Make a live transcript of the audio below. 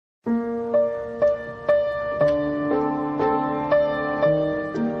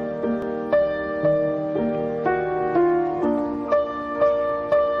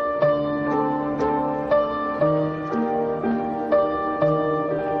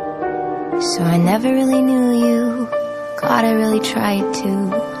So I never really knew you. God, I really tried to.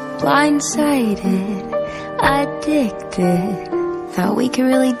 Blindsided, addicted. Thought we could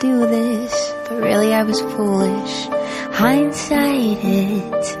really do this, but really I was foolish. Hindsight,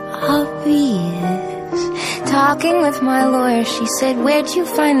 it's obvious. Talking with my lawyer, she said, where'd you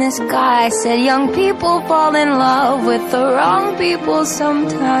find this guy? I said, young people fall in love with the wrong people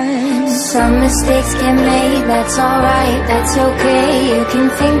sometimes. Some mistakes get made, that's alright, that's okay. You can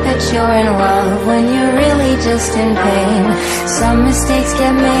think that you're in love when you're really just in pain. Some mistakes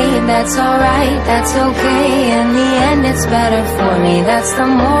get made, that's alright, that's okay. In the end it's better for me, that's the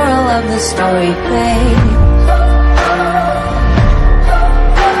moral of the story, babe.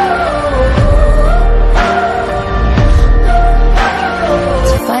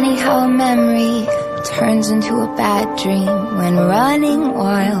 Funny how a memory turns into a bad dream when running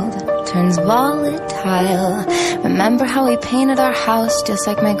wild turns volatile. Remember how we painted our house just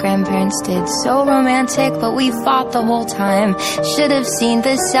like my grandparents did? So romantic, but we fought the whole time. Should have seen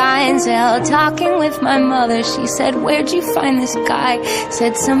the signs. Well, talking with my mother, she said, where'd you find this guy?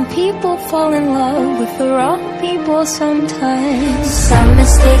 Said, some people fall in love with the wrong people sometimes. Some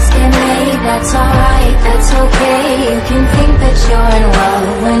mistakes get made, that's alright, that's okay. You can think that you're in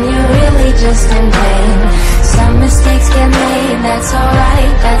love when you're really just in pain. Some mistakes get made, that's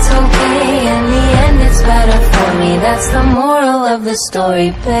alright, that's okay. In the end it's better for me, that's the moral of the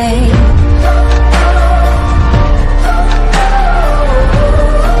story, babe.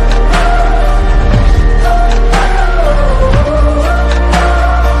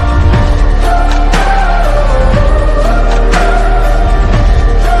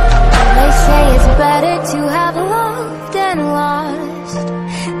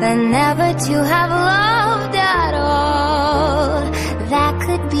 Than never to have loved at all. That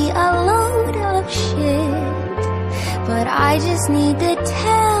could be a load of shit, but I just need to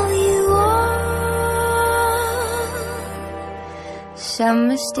tell you all. Some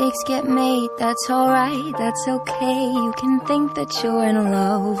mistakes get made, that's alright, that's okay. You can think that you're in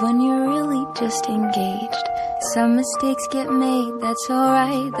love when you're really just engaged. Some mistakes get made, that's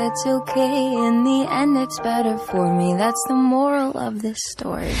alright, that's okay. In the end it's better for me, that's the moral of this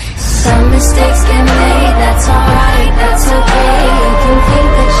story. Some mistakes get made, that's alright, that's okay. You can think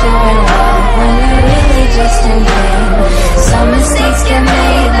that you're in love when you're really just in pain. Some mistakes get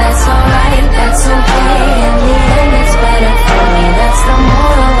made,